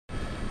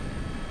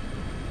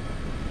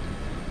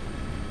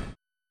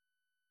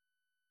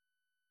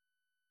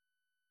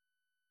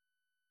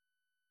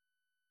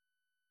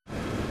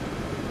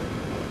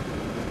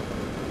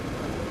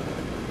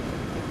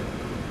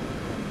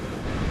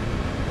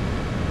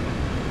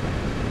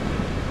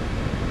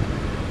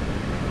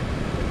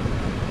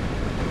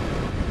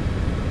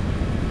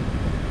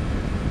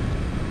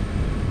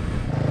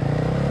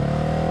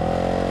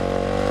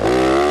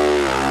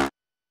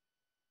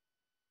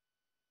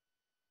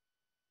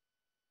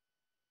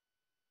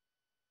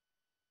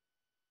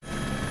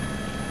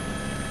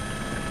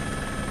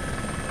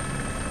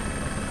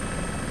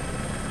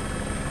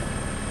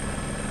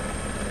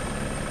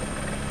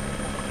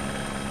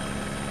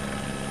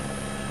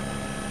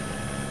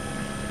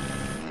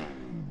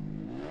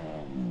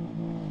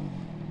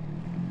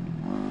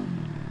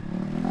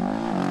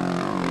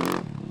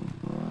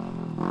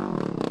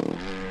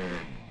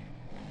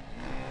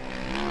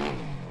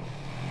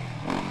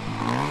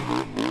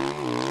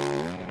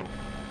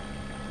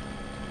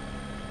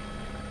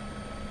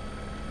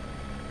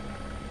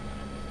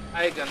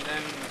hike and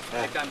then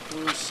I can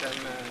push and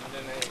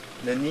then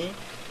I... The knee?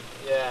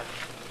 Yeah.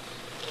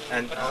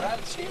 And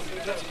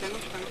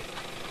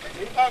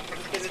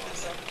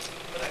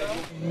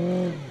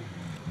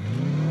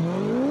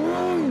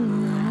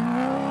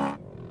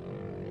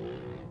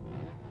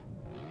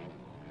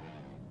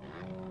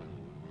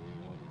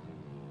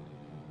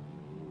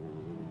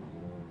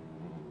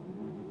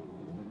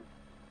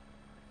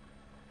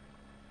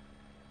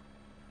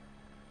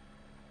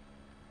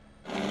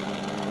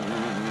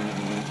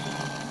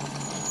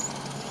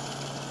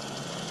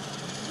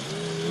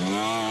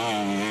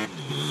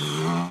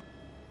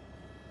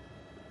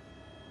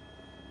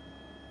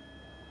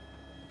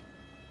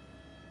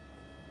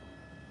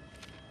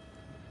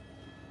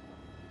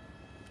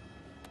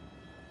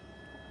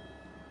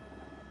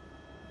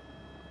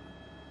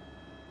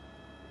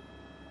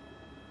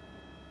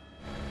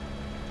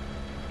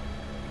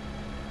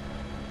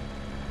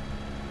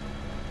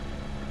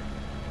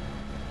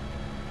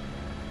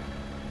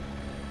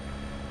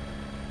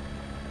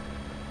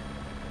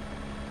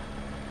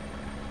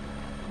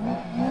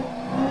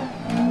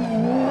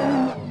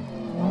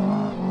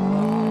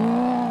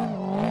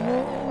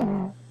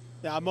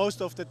yeah,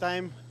 most of the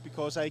time,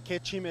 because I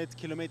catch him at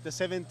kilometer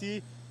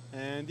 70,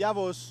 and yeah, it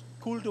was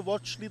cool to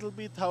watch a little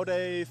bit how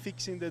they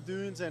fix in the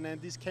dunes and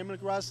this camel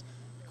grass,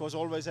 because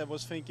always I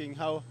was thinking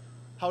how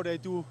they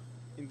do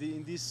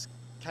in this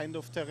kind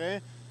of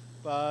terrain.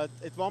 But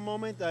at one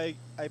moment I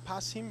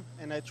pass him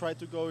and I try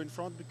to go in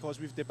front, because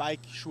with the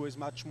bike shoe is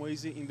much more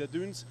easy in the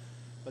dunes.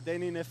 But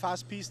then in a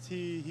fast piste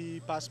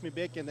he passed me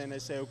back, and then I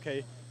say,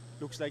 okay,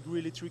 looks like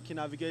really tricky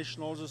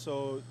navigation also,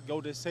 so go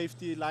the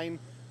safety line,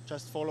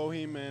 just follow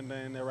him and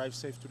then arrive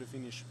safe to the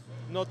finish.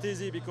 Not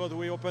easy because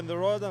we opened the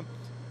road,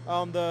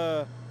 and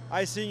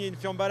I think in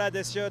Fiambala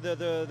this year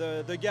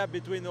the gap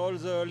between all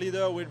the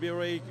leaders will be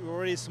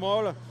really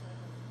small.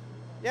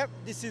 Yep,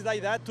 this is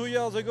like that. 2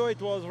 years ago it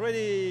was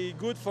really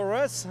good for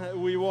us.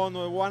 We won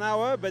 1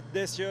 hour, but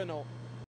this year no.